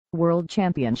World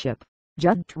Championship.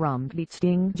 Judd Trump beats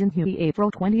Ding Junhui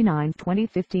April 29,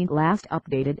 2015. Last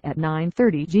updated at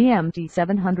 9:30 GMT.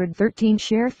 713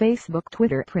 Share Facebook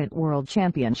Twitter Print World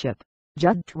Championship.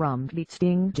 Judd Trump beats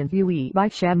Ding Junhui by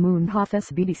Shamoon Hafez.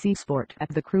 BBC Sport at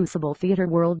the Crucible Theatre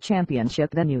World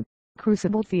Championship venue.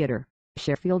 Crucible Theatre,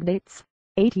 Sheffield. Dates: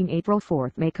 18 April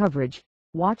 4th. May coverage.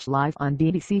 Watch live on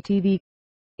BBC TV.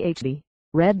 HD,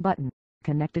 red button,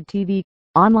 connected TV,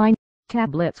 online,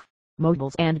 tablets,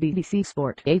 mobiles and BBC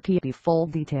Sport app. Full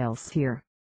details here.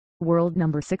 World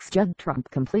number 6 Judd Trump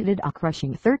completed a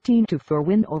crushing 13-4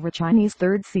 win over Chinese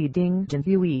third seed Ding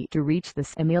Junhui to reach the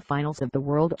semi-finals of the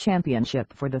World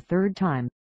Championship for the third time.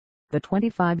 The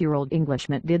 25-year-old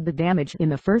Englishman did the damage in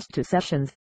the first two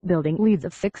sessions, building leads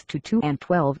of 6-2 and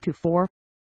 12-4.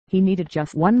 He needed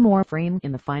just one more frame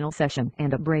in the final session,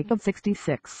 and a break of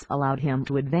 66 allowed him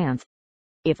to advance.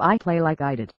 "If I play like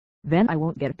I did, then I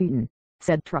won't get beaten,"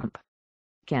 said Trump.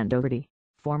 Ken Doherty,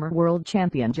 former world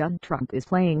champion Judd Trump, is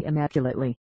playing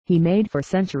immaculately. He made 4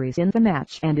 centuries in the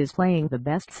match and is playing the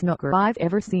best snooker I've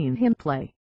ever seen him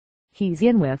play. He's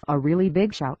in with a really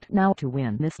big shout now to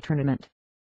win this tournament.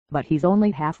 But he's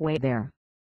only halfway there.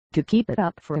 To keep it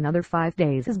up for another 5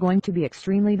 days is going to be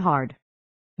extremely hard.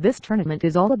 "This tournament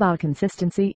is all about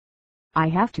consistency. I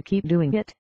have to keep doing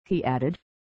it," he added.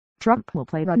 Trump will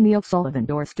play Rodney O'Sullivan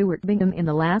or Stuart Bingham in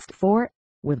the last 4,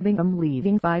 with Bingham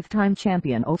leaving 5-time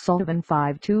champion O'Sullivan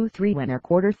 5-2-3 when our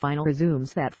quarter-final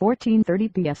resumes at 14:30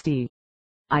 PST.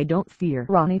 "I don't fear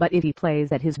Ronnie, but if he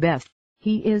plays at his best,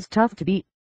 he is tough to beat,"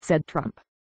 said Trump.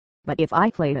 "But if I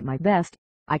play at my best,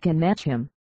 I can match him."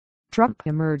 Trump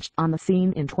emerged on the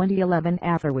scene in 2011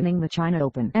 after winning the China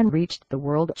Open and reached the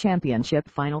World Championship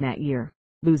final that year,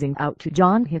 losing out to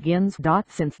John Higgins.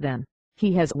 Since then,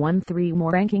 he has won 3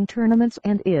 more ranking tournaments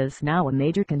and is now a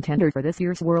major contender for this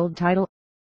year's world title.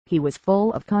 He was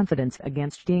full of confidence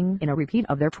against Ding in a repeat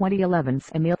of their 2011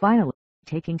 semi-final,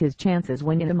 taking his chances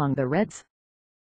when in among the Reds.